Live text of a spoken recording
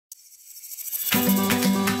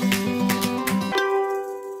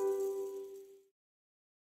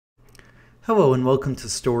Hello and welcome to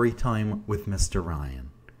Storytime with Mr. Ryan.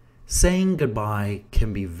 Saying goodbye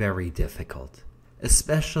can be very difficult,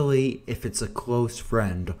 especially if it's a close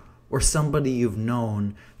friend or somebody you've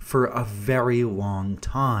known for a very long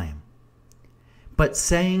time. But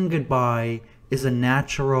saying goodbye is a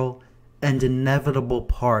natural and inevitable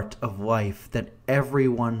part of life that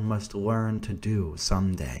everyone must learn to do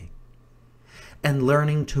someday. And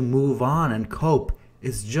learning to move on and cope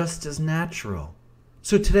is just as natural.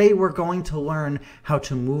 So today we're going to learn how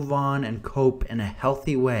to move on and cope in a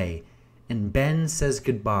healthy way in Ben Says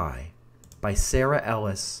Goodbye by Sarah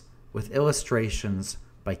Ellis with illustrations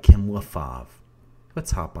by Fave.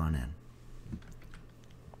 Let's hop on in.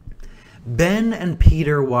 Ben and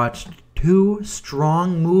Peter watched two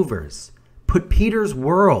strong movers put Peter's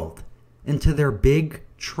world into their big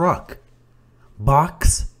truck.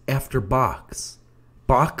 Box after box,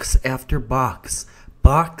 box after box,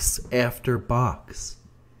 box after box.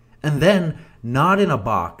 And then, not in a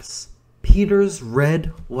box, Peter's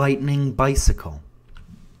red lightning bicycle.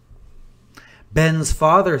 Ben's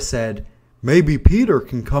father said, "Maybe Peter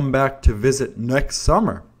can come back to visit next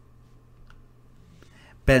summer."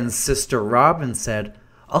 Ben's sister Robin said,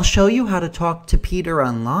 "I'll show you how to talk to Peter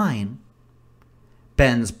online."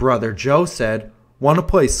 Ben's brother Joe said, "Want to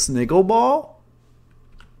play sniggleball?"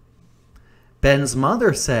 Ben's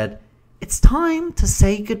mother said, "It's time to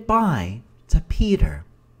say goodbye to Peter."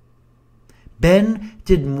 Ben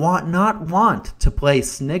did not want to play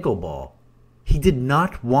sniggleball. He did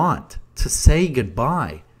not want to say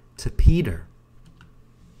goodbye to Peter.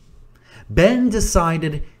 Ben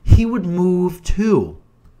decided he would move too.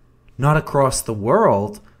 Not across the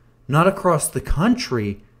world, not across the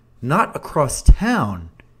country, not across town.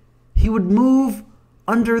 He would move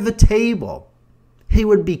under the table. He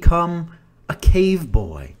would become a cave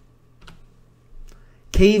boy.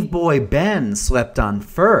 Cave boy Ben slept on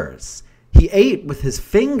furs. He ate with his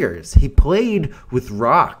fingers. He played with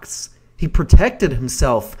rocks. He protected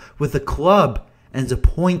himself with a club and a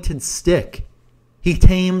pointed stick. He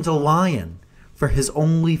tamed a lion for his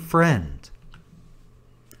only friend.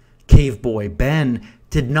 Cave boy Ben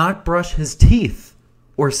did not brush his teeth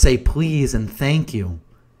or say please and thank you.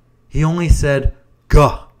 He only said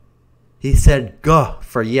 "guh." He said "guh"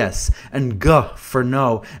 for yes, and "guh" for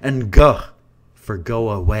no, and "guh" for go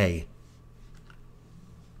away.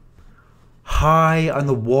 High on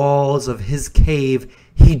the walls of his cave,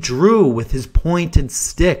 he drew with his pointed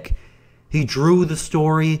stick. He drew the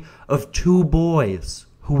story of two boys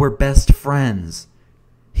who were best friends.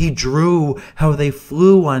 He drew how they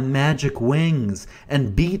flew on magic wings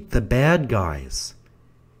and beat the bad guys.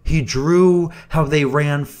 He drew how they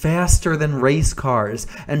ran faster than race cars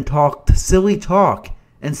and talked silly talk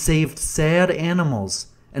and saved sad animals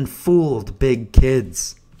and fooled big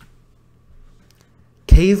kids.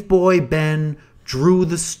 Cave boy Ben drew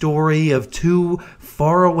the story of two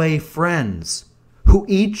faraway friends who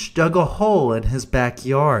each dug a hole in his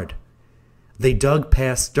backyard. They dug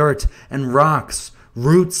past dirt and rocks,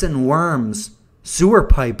 roots and worms, sewer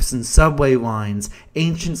pipes and subway lines,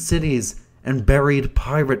 ancient cities, and buried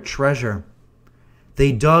pirate treasure.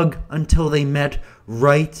 They dug until they met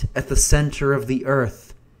right at the center of the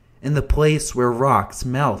earth, in the place where rocks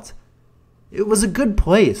melt. It was a good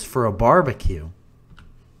place for a barbecue.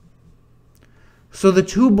 So the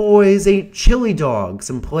two boys ate chili dogs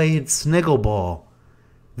and played sniggleball.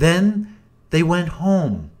 Then they went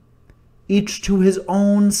home, each to his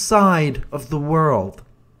own side of the world.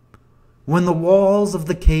 When the walls of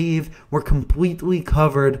the cave were completely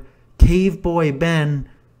covered, Cave boy Ben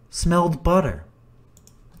smelled butter.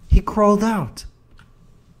 He crawled out.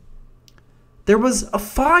 There was a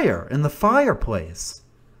fire in the fireplace.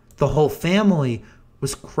 The whole family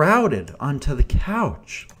was crowded onto the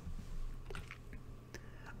couch.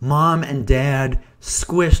 Mom and Dad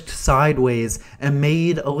squished sideways and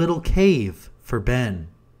made a little cave for Ben.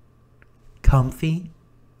 "Comfy?"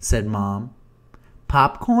 said Mom.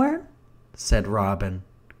 "Popcorn?" said Robin.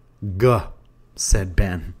 "Guh," said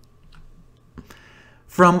Ben.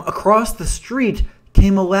 From across the street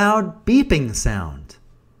came a loud beeping sound.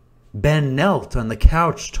 Ben knelt on the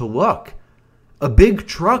couch to look. A big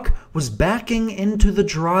truck was backing into the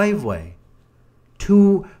driveway.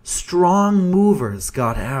 Two strong movers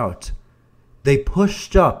got out. They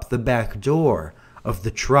pushed up the back door of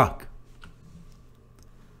the truck.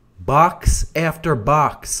 Box after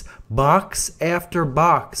box, box after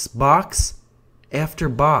box, box after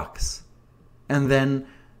box. And then,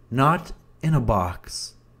 not in a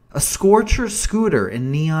box, a Scorcher scooter in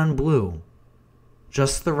neon blue.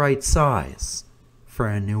 Just the right size for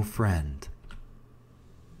a new friend.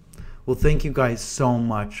 Well, thank you guys so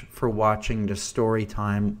much for watching the story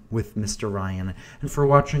time with Mr. Ryan and for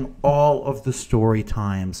watching all of the story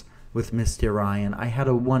times with Mr. Ryan. I had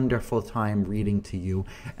a wonderful time reading to you,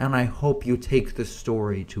 and I hope you take the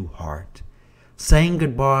story to heart. Saying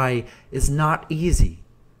goodbye is not easy,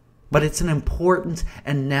 but it's an important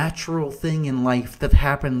and natural thing in life that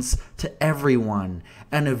happens to everyone,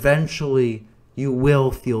 and eventually you will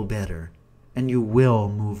feel better and you will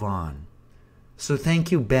move on. So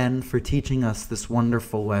thank you, Ben, for teaching us this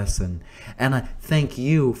wonderful lesson, and I thank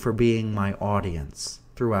you for being my audience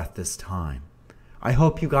throughout this time. I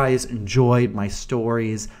hope you guys enjoyed my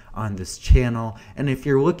stories on this channel, and if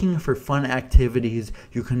you're looking for fun activities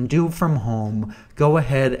you can do from home, go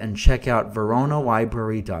ahead and check out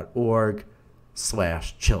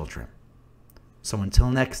veronalibrary.org/children. So until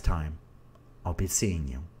next time, I'll be seeing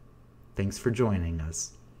you. Thanks for joining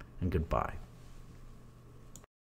us, and goodbye.